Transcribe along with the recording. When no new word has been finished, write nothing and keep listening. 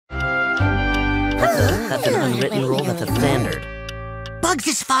That's an unwritten rule, that's a standard. Bugs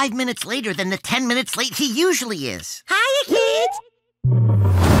is 5 minutes later than the 10 minutes late he usually is. Hiya, kids!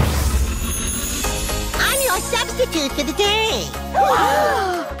 I'm your substitute for the day.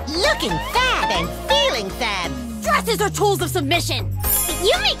 Looking fab and feeling fab. Dresses are tools of submission.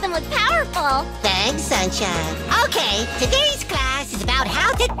 You make them look powerful. Thanks, Sunshine. Okay, today's class is about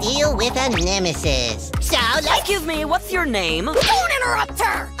how to deal with a nemesis. So let's... Excuse me, what's your name? Don't interrupt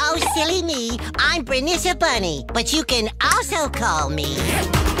her! Oh, silly me. I'm Bernissa Bunny, but you can also call me...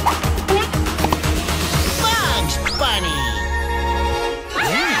 Bugs Bunny.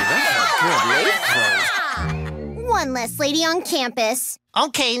 One less lady on campus.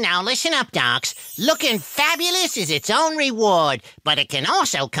 Okay, now listen up, Docs. Looking fabulous is its own reward, but it can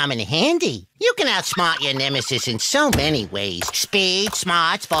also come in handy. You can outsmart your nemesis in so many ways. Speed,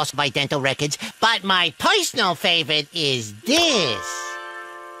 smarts, falsified dental records, but my personal favorite is this.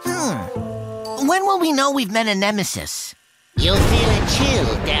 When will we know we've met a nemesis? You'll feel a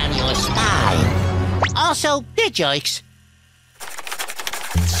chill down your spine. Also, they're jerks.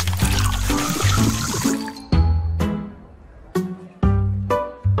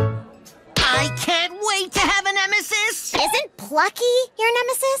 I can't wait to have a nemesis! Isn't Plucky your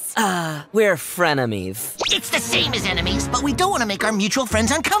nemesis? We're frenemies. It's the same as enemies, but we don't want to make our mutual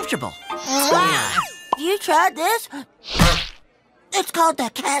friends uncomfortable. You tried this? It's called the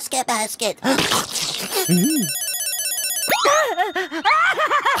casket basket.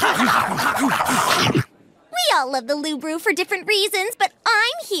 We all love the Lou Brew for different reasons, but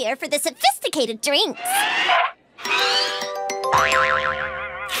I'm here for the sophisticated drinks.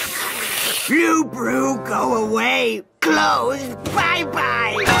 Lou Brew, go away. Close.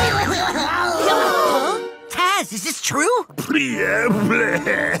 Bye-bye. Taz, is this true?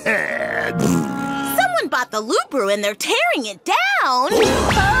 Someone bought the Lou Brew and they're tearing it down. The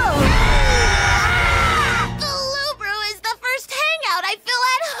Lou Brew is the first hangout I feel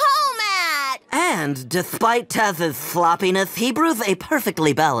at home at. And despite Taz's sloppiness, he brews a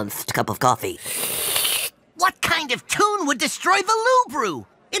perfectly balanced cup of coffee. What kind of toon would destroy the Lou Brew?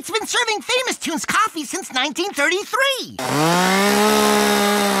 It's been serving famous Toons coffee since 1933.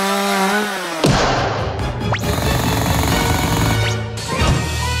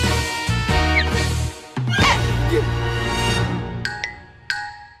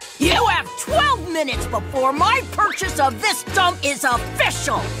 You have 12 minutes before my purchase of this dump is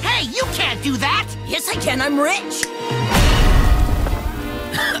official. Hey, you can't do that! Yes, I can. I'm rich.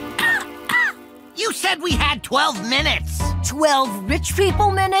 You said we had 12 minutes! 12 rich people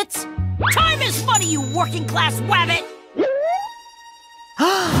minutes? Time is money, you working class wabbit!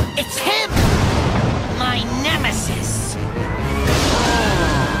 It's him! My nemesis!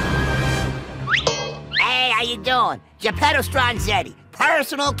 Hey, how you doing? Geppetto Stronzetti,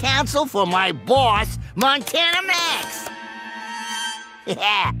 personal counsel for my boss, Montana Max.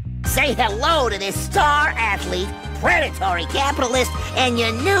 Yeah, say hello to this star athlete, predatory capitalist, and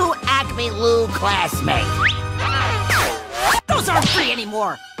your new Acme Lou classmate. Those aren't free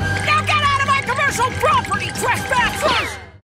anymore! Now get out of my commercial property, trespassers!